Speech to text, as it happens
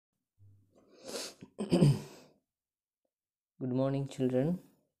Good morning, children.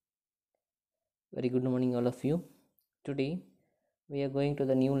 Very good morning, all of you. Today, we are going to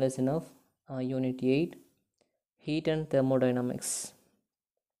the new lesson of Unit 8 Heat and Thermodynamics.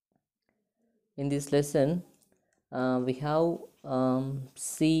 In this lesson, we have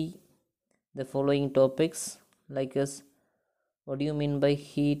see the following topics like as what do you mean by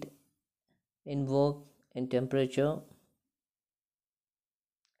heat in work and temperature,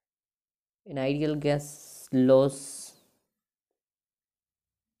 in ideal gas laws,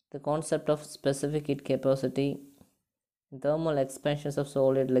 the concept of specific heat capacity, thermal expansions of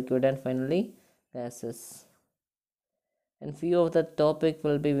solid, liquid, and finally gases. And few of the topic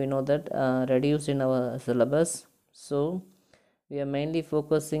will be, we know that, reduced in our syllabus. So we are mainly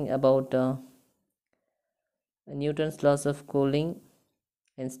focusing about Newton's laws of cooling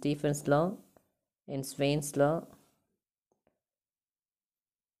and Stephen's law and Swain's law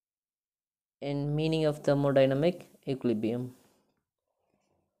and meaning of thermodynamic equilibrium.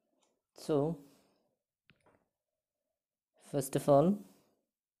 So first of all,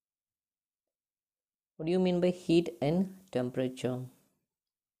 what do you mean by heat and temperature?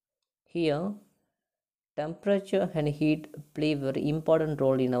 Here, temperature and heat play a very important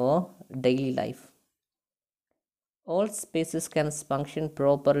role in our daily life. All species can function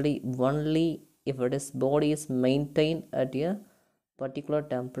properly only if its body is maintained at a particular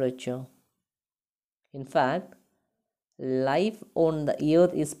temperature. In fact, life on the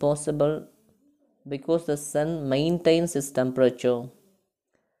earth is possible because the sun maintains its temperature.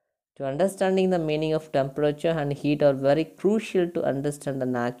 To understanding the meaning of temperature and heat are very crucial to understand the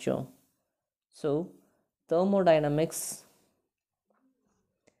nature. So, thermodynamics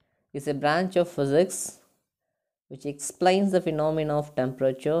is a branch of physics which explains the phenomena of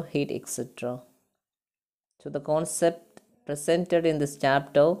temperature, heat, etc. So, the concept presented in this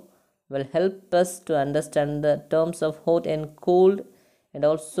chapter will help us to understand the terms of hot and cold and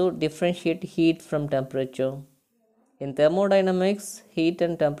also differentiate heat from temperature. In thermodynamics, heat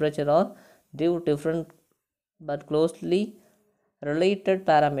and temperature are two different but closely related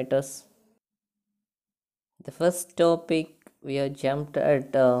parameters. The first topic we have jumped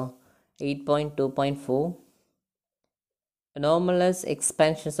at 8.2.4, anomalous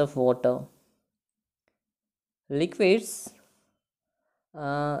expansions of water. Liquid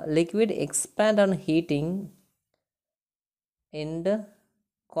expand on heating and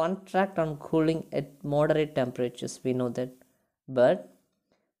contract on cooling at moderate temperatures, we know that. But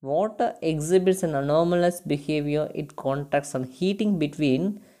water exhibits an anomalous behavior. It contracts on heating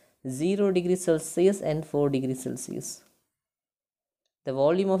between 0 degrees Celsius and 4 degrees Celsius. The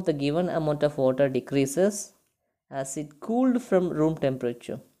volume of the given amount of water decreases as it cooled from room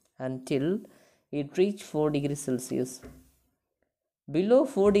temperature until it reached 4 degrees Celsius. Below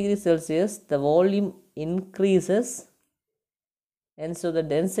 4 degrees Celsius, the volume increases and so the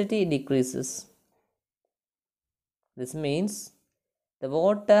density decreases. This means the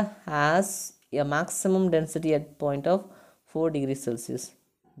water has a maximum density at point of 4 degrees Celsius.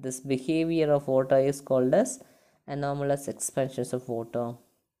 This behavior of water is called as anomalous expansions of water.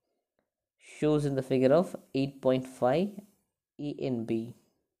 Shows in the figure of 8.5 E and B,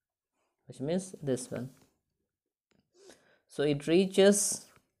 which means this one. So it reaches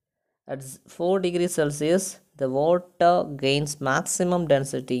at 4 degrees Celsius, the water gains maximum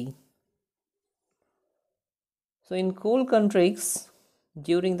density. So in cool countries,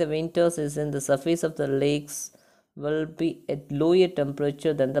 during the winter season, the surface of the lakes will be at lower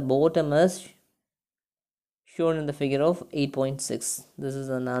temperature than the bottom as shown in the figure of 8.6. This is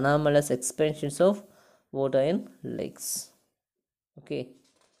an anomalous expansions of water in lakes. Okay,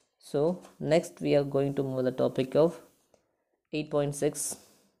 so next we are going to move the topic of 8.6,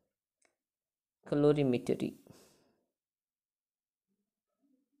 calorimetry.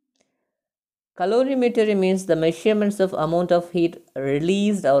 Calorimetry means the measurements of amount of heat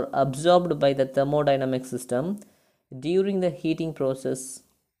released or absorbed by the thermodynamic system during the heating process.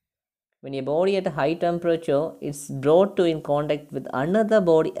 When a body at a high temperature is brought to in contact with another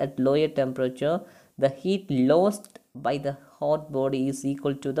body at lower temperature, the heat lost by the hot body is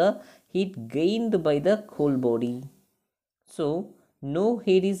equal to the heat gained by the cold body. So, no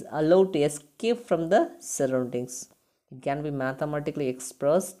heat is allowed to escape from the surroundings. It can be mathematically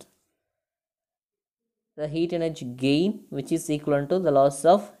expressed. The heat energy gain, which is equivalent to the loss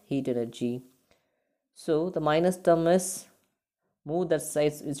of heat energy. So, the minus term is move that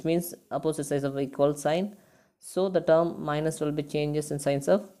side, which means opposite sides of equal sign. So the term minus will be changes in signs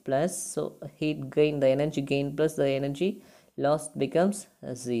of plus. So heat gain, the energy gain plus the energy lost becomes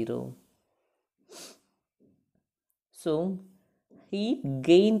 0. So Heat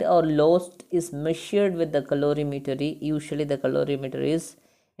gained or lost is measured with the calorimeter. Usually the calorimeter is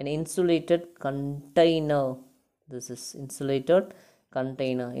an insulated container. This is insulated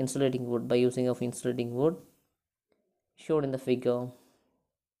container, insulating wood, by using of insulating wood shown in the figure.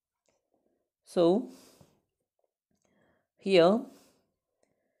 So here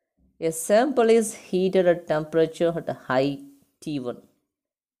a sample is heated at temperature at a high T1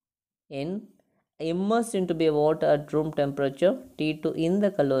 and immersed into be water at room temperature T2 in the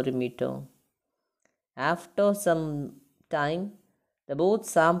calorimeter. After some time, the both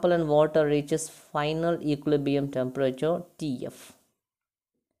sample and water reaches final equilibrium temperature TF.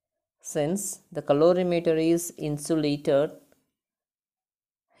 Since the calorimeter is insulated,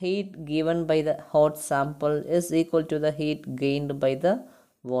 heat given by the hot sample is equal to the heat gained by the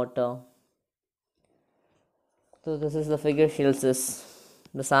water. So this is the figure shows us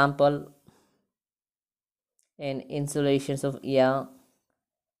the sample and insulations of air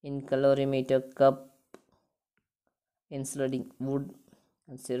in calorimeter cup, insulating wood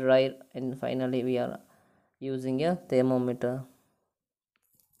and sterile, and finally we are using a thermometer.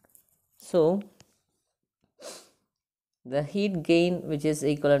 So the heat gain, which is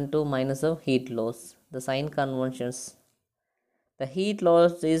equivalent to minus of heat loss. The sign conventions. The heat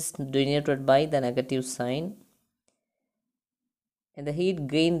loss is denoted by the negative sign and the heat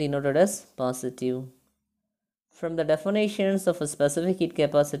gain denoted as positive. From the definitions of a specific heat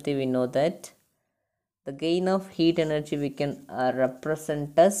capacity, we know that the gain of heat energy we can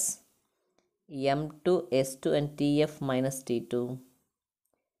represent as M2, S2 and Tf minus T2.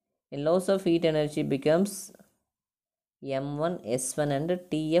 And loss of heat energy becomes M1, S1 and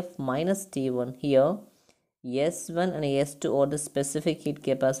Tf minus T1. Here S1 and S2 are the specific heat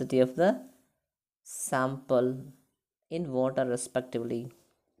capacity of the sample in water respectively.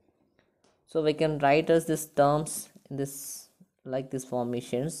 So we can write as these terms in this like these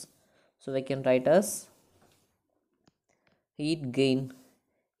formations. So we can write as heat gain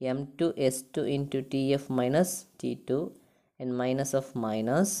M2 S2 into Tf minus T2 and minus of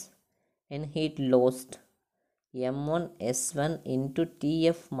minus, and heat lost M1 S1 into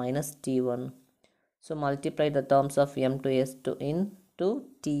Tf minus T1. So multiply the terms of M2 S2 into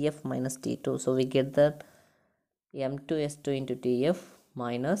Tf minus T2. So we get that M2 S2 into Tf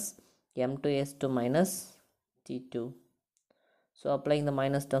minus M2 S2 minus T2. So applying the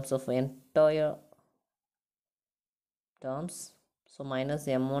minus terms of entire terms. So minus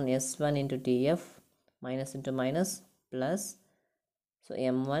M1 S1 into Tf minus into minus plus. So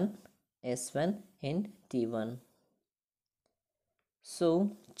M1 S1 and T1.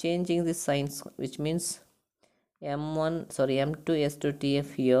 So changing the signs, which means M2 S2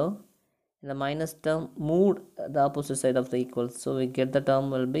 Tf here, and the minus term moved the opposite side of the equal. So we get the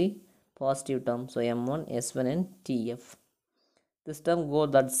term will be positive term. So M1 S1 and Tf. This term go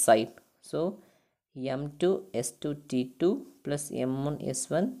that side. So M2 S2 T2 plus M1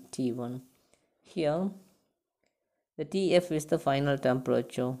 S1 T1. Here the Tf is the final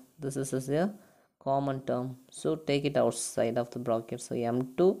temperature. This is a common term. So take it outside of the bracket. So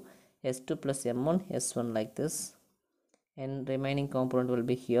M2 S2 plus M1 S1 like this. And remaining component will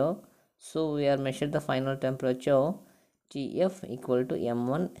be here. So we are measured the final temperature Tf equal to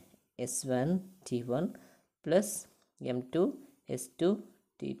M1 S1 T1 plus M2 S2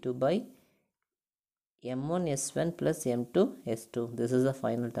 T2 by M1 S1 plus M2 S2. This is the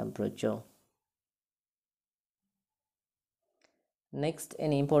final temperature. Next,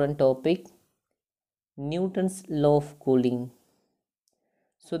 an important topic, Newton's law of cooling.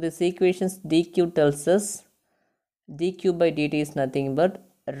 So this equations dq tells us dq by dt is nothing but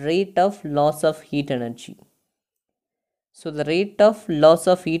rate of loss of heat energy. So the rate of loss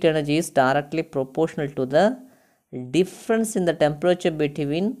of heat energy is directly proportional to the difference in the temperature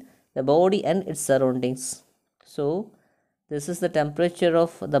between the body and its surroundings. So this is the temperature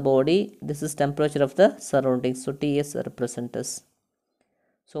of the body, this is temperature of the surroundings. So Ts represent us.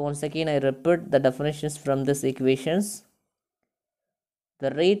 So once again I repeat the definitions from these equations.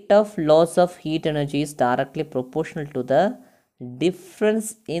 The rate of loss of heat energy is directly proportional to the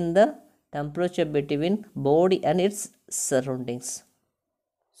difference in the temperature between body and its surroundings.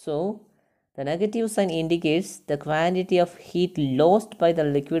 So the negative sign indicates the quantity of heat lost by the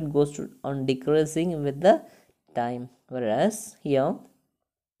liquid goes on decreasing with the time, whereas here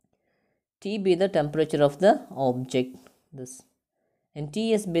T be the temperature of the object, this, and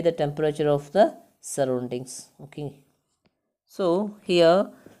Ts be the temperature of the surroundings. Okay. So here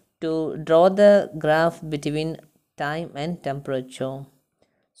to draw the graph between time and temperature.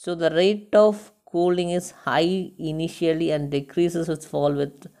 So the rate of cooling is high initially and decreases with fall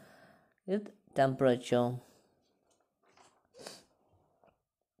with temperature.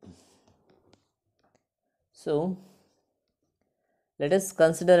 So let us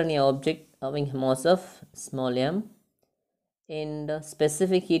consider any object having mass of small m and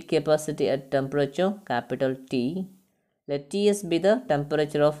specific heat capacity at temperature capital T. Let Ts be the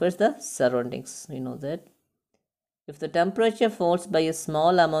temperature of the surroundings. We know that if the temperature falls by a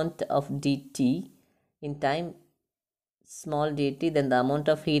small amount of dT in time small dt, then the amount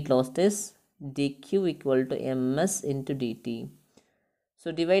of heat lost is dq equal to ms into dt.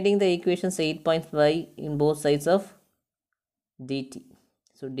 So dividing the equations 8 points by in both sides of dt.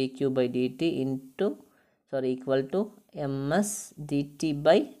 So dq by dt into equal to ms dt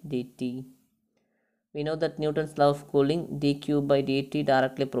by dt. We know that Newton's law of cooling dq by dt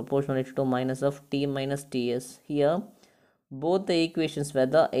directly proportional to minus of T minus Ts. Here both the equations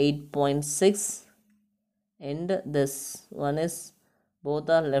whether 8.6 and this one is both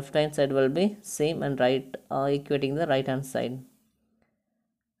the left hand side will be same and right equating the right hand side.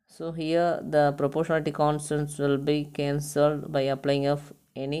 So here the proportionality constants will be cancelled by applying of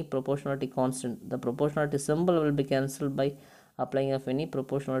any proportionality constant. The proportionality symbol will be cancelled by applying of any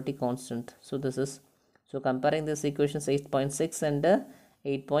proportionality constant. So this is comparing this equations 8.6 and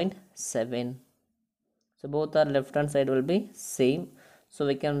 8.7. So both our left hand side will be same. So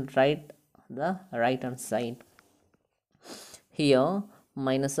we can write the right hand side. Here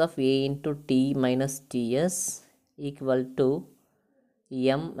minus of a into t minus ts equal to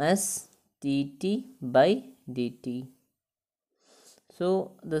ms dt by dt.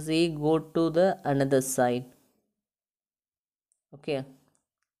 So this a go to the another side. Okay.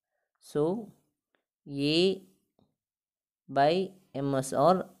 So a by ms,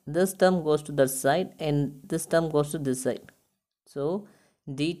 or this term goes to that side and this term goes to this side. So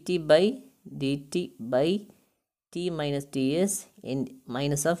dt by t minus ts and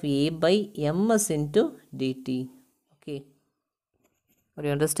minus of a by ms into dt. Okay. Do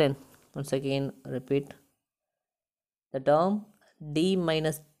you understand? Once again repeat. The term d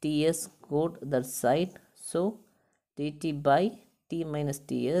minus ts go to that side. So dt by t minus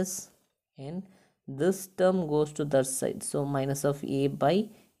ts and this term goes to that side. So minus of a by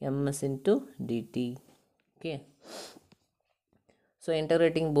ms into dt. Okay. So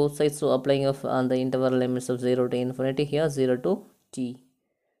integrating both sides, so applying of on the interval limits of 0 to infinity, here 0 to t.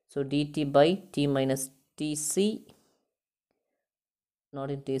 So dt by t minus tc, not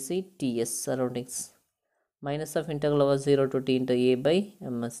in tc, ts surroundings, minus of integral over 0 to t into a by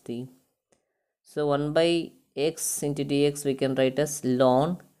mst. So 1 by x into dx we can write as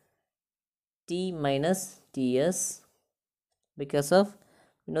ln t minus ts, because of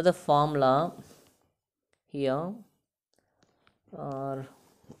the formula here, or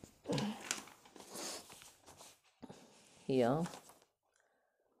here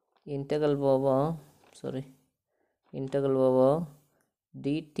integral over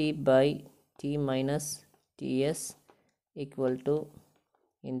dt by t minus ts equal to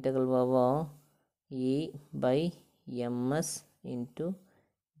integral over e by ms into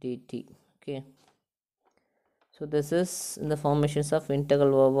dt. Okay. So this is in the formations of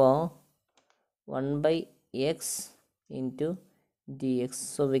integral over 1 by x into dx.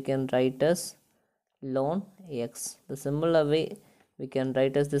 So we can write as ln x. The similar way we can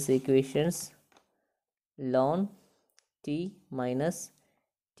write as this equations ln t minus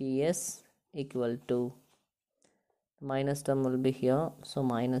ts equal to, minus term will be here, so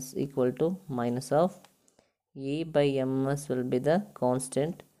minus equal to minus of a by ms will be the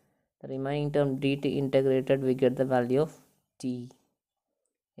constant, the remaining term dt integrated we get the value of t,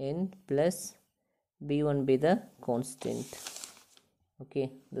 and plus b1 be the constant.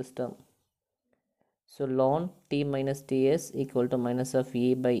 Okay, this term. So ln t minus ts equal to minus of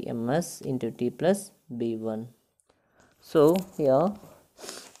a by ms into t plus b1. So here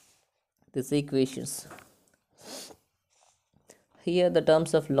these equations, here the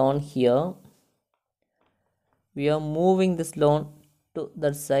terms of ln, here we are moving this ln to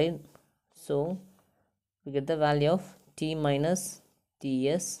that side, so we get the value of t minus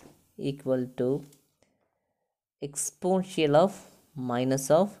ts equal to exponential of minus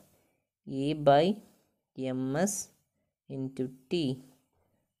of a by ms into t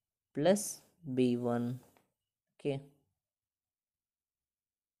plus b1. Okay.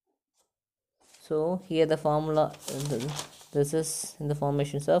 So here the formula, this is in the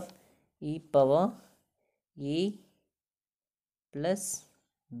formations of e power a plus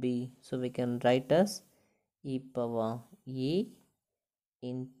b. So we can write as e power a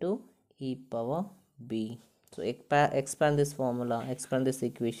into e power b. So expand this formula, expand these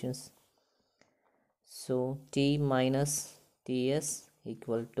equations. So t minus ts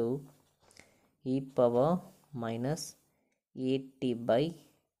equal to e power minus at by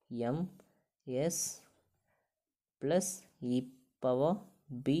m s plus e power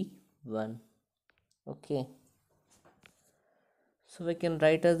b1. Okay, so we can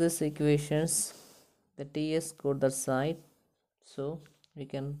write as this equations. The ts go to the side, so we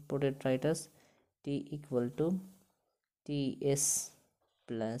can put it right as t equal to ts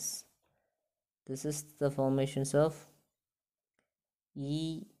plus, this is the formations of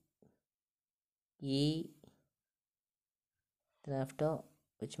e a, then after,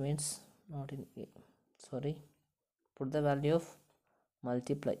 which means not in a, sorry, put the value of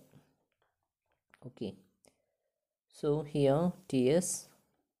multiply. Okay, so here ts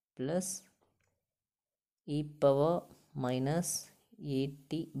plus e power minus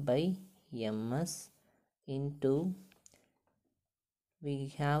at by ms into,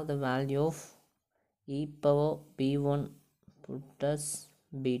 we have the value of e power b1 put as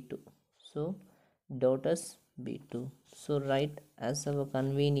b2, so dot as b2. So write as our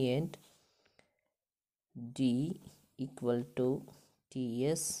convenient d equal to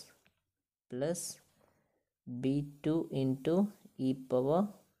ts plus b2 into e power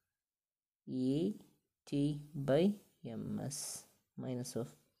a t by ms minus of,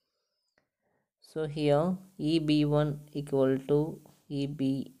 so here eb1 equal to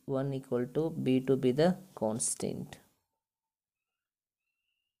eb1 equal to b2 be the constant.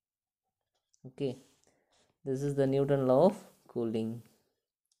 Okay, this is the Newton law of cooling.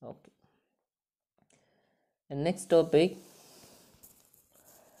 Okay, and next topic,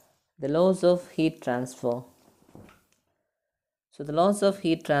 the laws of heat transfer. So the laws of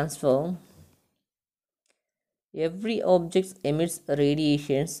heat transfer, every object emits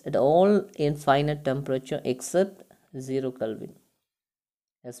radiations at all infinite temperature except 0 Kelvin,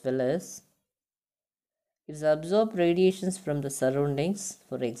 as well as it absorbs radiations from the surroundings.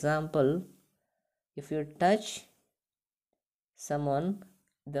 For example, if you touch someone,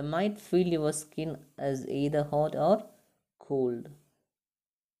 they might feel your skin as either hot or cold.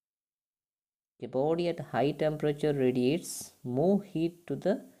 A body at high temperature radiates more heat to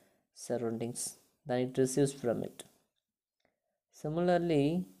the surroundings than it receives from it.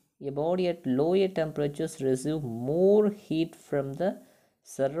 Similarly, a body at lower temperatures receives more heat from the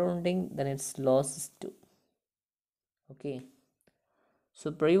surrounding than it loses to. Okay, so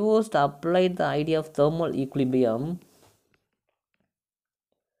Prevost applied the idea of thermal equilibrium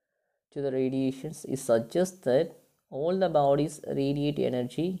to the radiations. It suggests that all the bodies radiate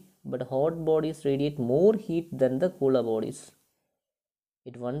energy, but hot bodies radiate more heat than the cooler bodies.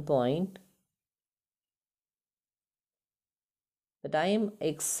 At one point, the time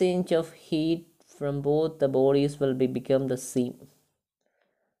exchange of heat from both the bodies will become the same.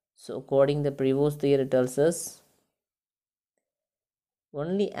 So according to the Prevost theory, tells us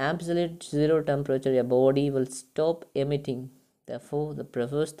only absolute zero temperature a body will stop emitting. Therefore, the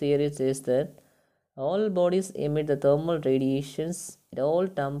Prevost theory says that all bodies emit the thermal radiations at all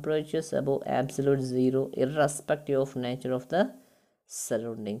temperatures above absolute zero, irrespective of nature of the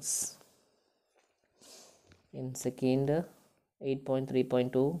surroundings. In second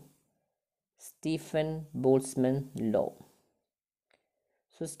 8.3.2, Stephen Boltzmann law.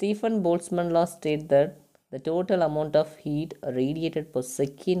 So Stephen Boltzmann law states that the total amount of heat radiated per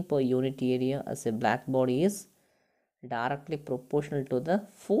second per unit area as a black body is directly proportional to the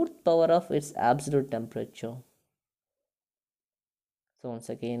fourth power of its absolute temperature. So once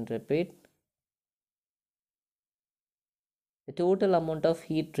again repeat, the total amount of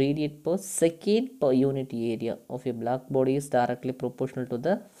heat radiated per second per unit area of a black body is directly proportional to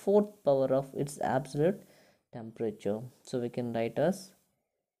the fourth power of its absolute temperature. So we can write as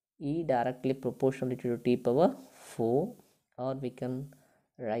E directly proportional to T power 4, or we can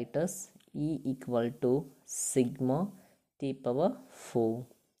write as E equal to sigma T power 4,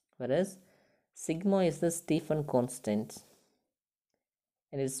 whereas sigma is the Stephen constant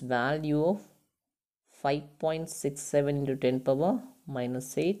and its value of 5.67 into 10 power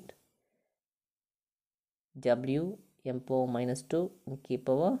minus 8 W m power minus 2 and k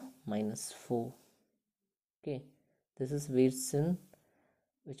power minus 4. Okay, this is Wilson,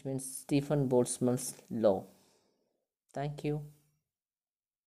 which means Stephen Boltzmann's law. Thank you.